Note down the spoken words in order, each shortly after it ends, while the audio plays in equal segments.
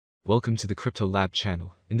Welcome to the Crypto Lab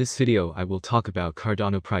channel. In this video I will talk about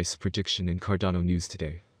Cardano price prediction in Cardano news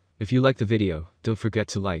today. If you like the video, don't forget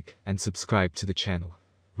to like and subscribe to the channel.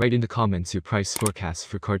 Write in the comments your price forecast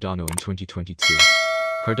for Cardano in 2022.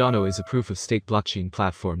 Cardano is a proof-of-stake blockchain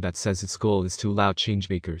platform that says its goal is to allow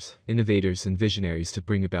changemakers, innovators and visionaries to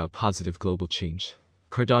bring about positive global change.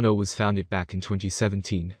 Cardano was founded back in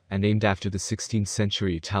 2017 and named after the 16th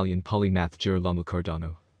century Italian polymath Girolamo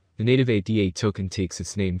Cardano. The native Ada token takes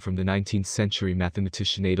its name from the 19th century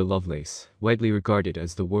mathematician Ada Lovelace, widely regarded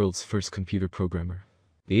as the world's first computer programmer.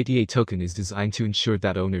 The Ada token is designed to ensure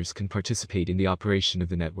that owners can participate in the operation of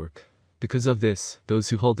the network. Because of this, those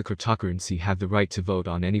who hold the cryptocurrency have the right to vote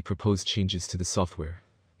on any proposed changes to the software.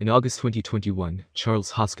 In August 2021,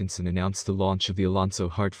 Charles Hoskinson announced the launch of the Alonso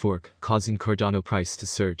hard fork, causing Cardano price to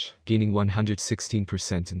surge, gaining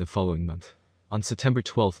 116% in the following month. On September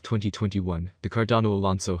 12, 2021, the Cardano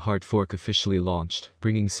Alonso hard fork officially launched,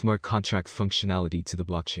 bringing smart contract functionality to the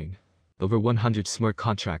blockchain. Over 100 smart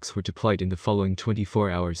contracts were deployed in the following 24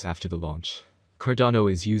 hours after the launch. Cardano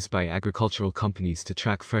is used by agricultural companies to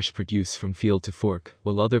track fresh produce from field to fork,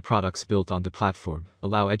 while other products built on the platform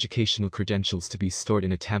allow educational credentials to be stored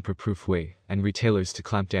in a tamper-proof way, and retailers to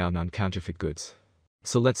clamp down on counterfeit goods.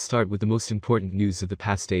 So let's start with the most important news of the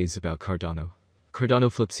past days about Cardano.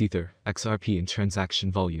 Cardano flips Ether, XRP in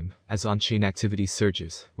transaction volume, as on-chain activity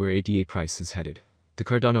surges, where ADA price is headed. The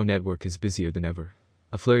Cardano network is busier than ever.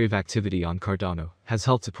 A flurry of activity on Cardano has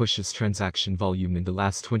helped to push its transaction volume in the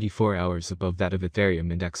last 24 hours above that of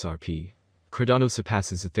Ethereum and XRP. Cardano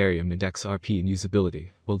surpasses Ethereum and XRP in usability,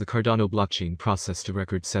 while the Cardano blockchain processed a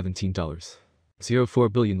record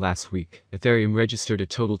 $17.04 billion last week. Ethereum registered a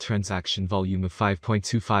total transaction volume of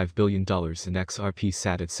 $5.25 billion and XRP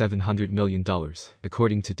sat at $700 million,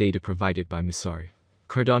 according to data provided by Messari.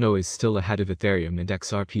 Cardano is still ahead of Ethereum and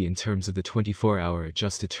XRP in terms of the 24-hour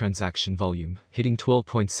adjusted transaction volume, hitting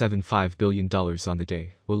 $12.75 billion on the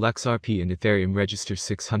day, while XRP and Ethereum register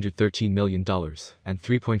 $613 million and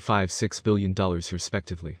 $3.56 billion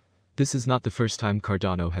respectively. This is not the first time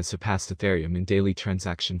Cardano has surpassed Ethereum in daily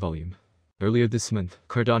transaction volume. Earlier this month,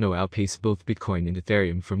 Cardano outpaced both Bitcoin and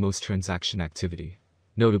Ethereum for most transaction activity.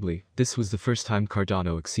 Notably, this was the first time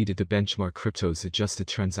Cardano exceeded the benchmark crypto's adjusted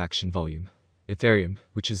transaction volume. Ethereum,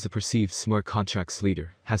 which is the perceived smart contracts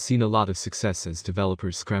leader, has seen a lot of success as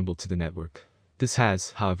developers scramble to the network. This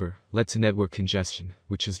has, however, led to network congestion,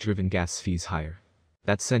 which has driven gas fees higher.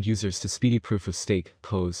 That sent users to speedy proof-of-stake,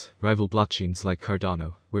 POS, rival blockchains like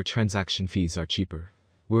Cardano, where transaction fees are cheaper.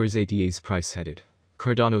 Where is ADA's price headed?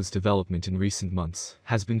 Cardano's development in recent months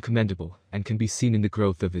has been commendable and can be seen in the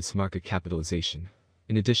growth of its market capitalization.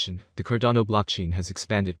 In addition, the Cardano blockchain has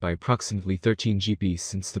expanded by approximately 13 GB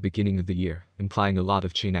since the beginning of the year, implying a lot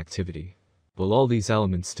of chain activity. While all these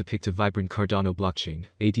elements depict a vibrant Cardano blockchain,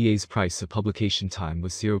 ADA's price at publication time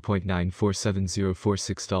was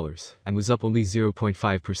 $0.947046 and was up only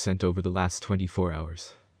 0.5% over the last 24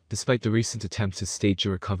 hours. Despite the recent attempt to stage a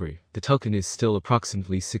recovery, the token is still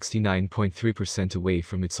approximately 69.3% away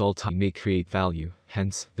from its all-time may create value,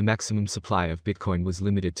 hence, the maximum supply of Bitcoin was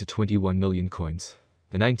limited to 21 million coins.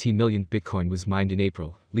 The 19 millionth Bitcoin was mined in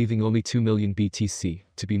April, leaving only 2 million BTC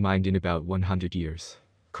to be mined in about 100 years.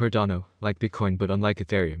 Cardano, like Bitcoin but unlike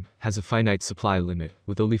Ethereum, has a finite supply limit,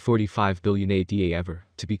 with only 45 billion ADA ever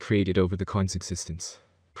to be created over the coin's existence.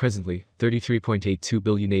 Presently, 33.82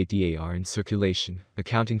 billion ADA are in circulation,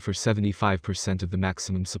 accounting for 75% of the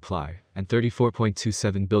maximum supply, and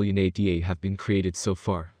 34.27 billion ADA have been created so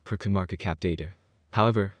far, per CoinMarketCap data.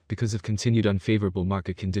 However, because of continued unfavorable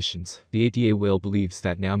market conditions, the ADA whale believes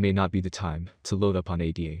that now may not be the time to load up on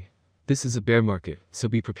ADA. This is a bear market, so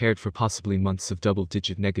be prepared for possibly months of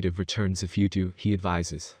double-digit negative returns if you do, he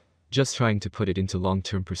advises. Just trying to put it into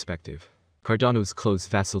long-term perspective. Cardano's closed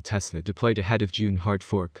vassal testnet deployed ahead of June hard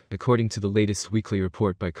fork, according to the latest weekly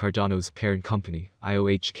report by Cardano's parent company,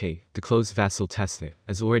 IOHK. The closed vassal testnet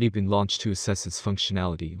has already been launched to assess its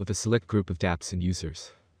functionality with a select group of dApps and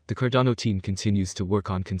users. The Cardano team continues to work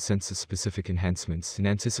on consensus-specific enhancements in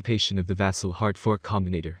anticipation of the Vassal Hard Fork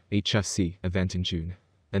Combinator (HFC) event in June.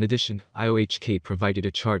 In addition, IOHK provided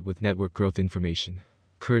a chart with network growth information.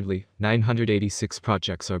 Currently, 986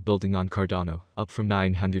 projects are building on Cardano, up from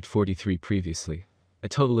 943 previously. A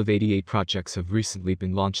total of 88 projects have recently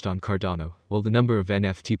been launched on Cardano, while the number of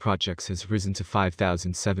NFT projects has risen to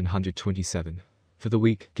 5,727. For the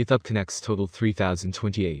week, GitHub Connects totaled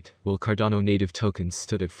 3,028, while Cardano native tokens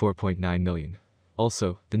stood at 4.9 million.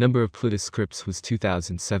 Also, the number of Plutus scripts was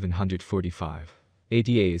 2,745.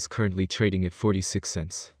 ADA is currently trading at 46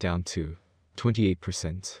 cents, down to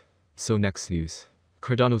 28%. So next news.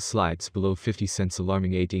 Cardano slides below 50 cents,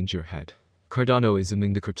 alarming a danger ahead. Cardano is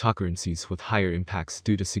among the cryptocurrencies with higher impacts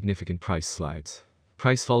due to significant price slides.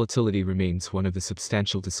 Price volatility remains one of the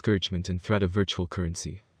substantial discouragement and threat of virtual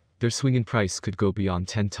currency. Their swing in price could go beyond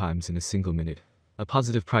 10 times in a single minute. A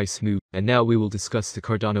positive price move. And now we will discuss the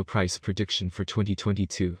Cardano price prediction for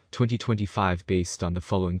 2022-2025 based on the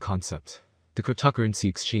following concept. The cryptocurrency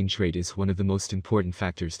exchange rate is one of the most important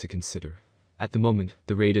factors to consider. At the moment,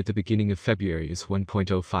 the rate at the beginning of February is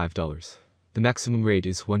 $1.05. The maximum rate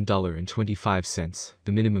is $1.25,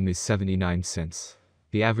 the minimum is 79 cents.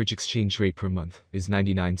 The average exchange rate per month is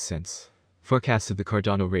 99 cents. Forecast of the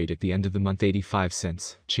Cardano rate at the end of the month 85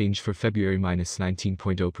 cents, change for February minus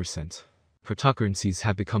 19.0%. Cryptocurrencies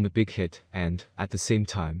have become a big hit and, at the same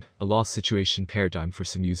time, a loss situation paradigm for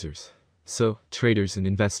some users. So, traders and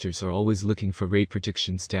investors are always looking for rate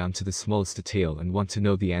predictions down to the smallest detail and want to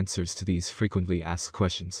know the answers to these frequently asked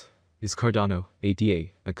questions. Is Cardano, ADA,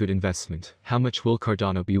 a good investment? How much will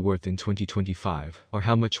Cardano be worth in 2025? Or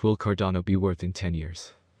how much will Cardano be worth in 10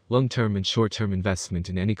 years? Long-term and short-term investment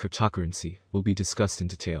in any cryptocurrency will be discussed in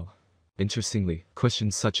detail. Interestingly,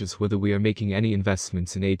 questions such as whether we are making any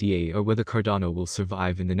investments in ADA or whether Cardano will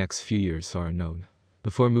survive in the next few years are unknown.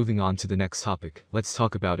 Before moving on to the next topic, let's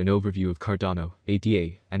talk about an overview of Cardano,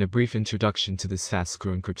 ADA, and a brief introduction to this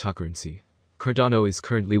fast-growing cryptocurrency. Cardano is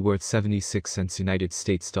currently worth 76 cents United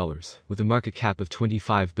States dollars, with a market cap of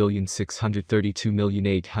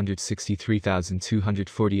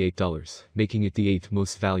 $25,632,863,248, making it the 8th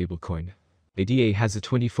most valuable coin. ADA has a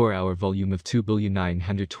 24-hour volume of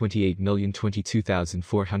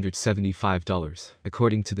 $2,928,022,475,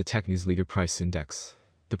 according to the TechNews Leader Price Index.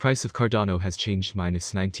 The price of Cardano has changed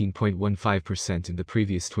minus 19.15% in the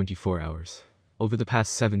previous 24 hours. Over the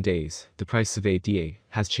past 7 days, the price of ADA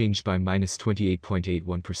has changed by minus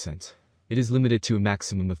 28.81%. It is limited to a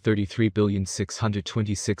maximum of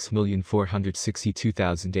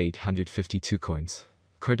 33,626,462,852 coins.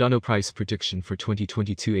 Cardano price prediction for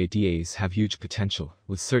 2022 ADAs have huge potential.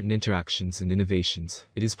 With certain interactions and innovations,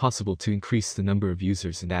 it is possible to increase the number of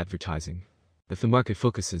users and advertising. If the market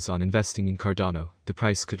focuses on investing in Cardano, the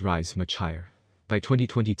price could rise much higher. By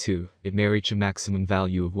 2022, it may reach a maximum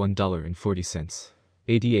value of $1.40.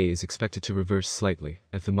 ADA is expected to reverse slightly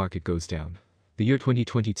if the market goes down. The year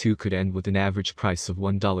 2022 could end with an average price of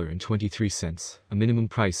 $1.23, a minimum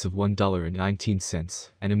price of $1.19,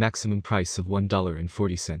 and a maximum price of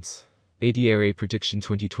 $1.40. ADA prediction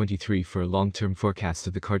 2023 for a long-term forecast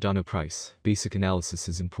of the Cardano price. Basic analysis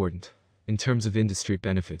is important. In terms of industry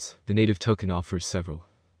benefits, the native token offers several.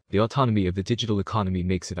 The autonomy of the digital economy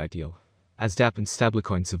makes it ideal. As dApp and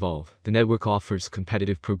stablecoins evolve, the network offers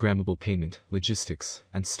competitive programmable payment, logistics,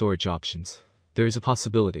 and storage options. There is a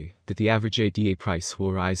possibility that the average ADA price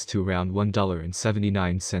will rise to around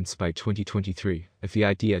 $1.79 by 2023 if the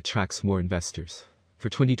idea attracts more investors. For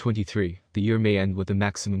 2023, the year may end with a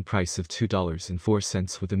maximum price of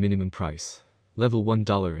 $2.04 with a minimum price level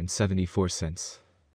 $1.74.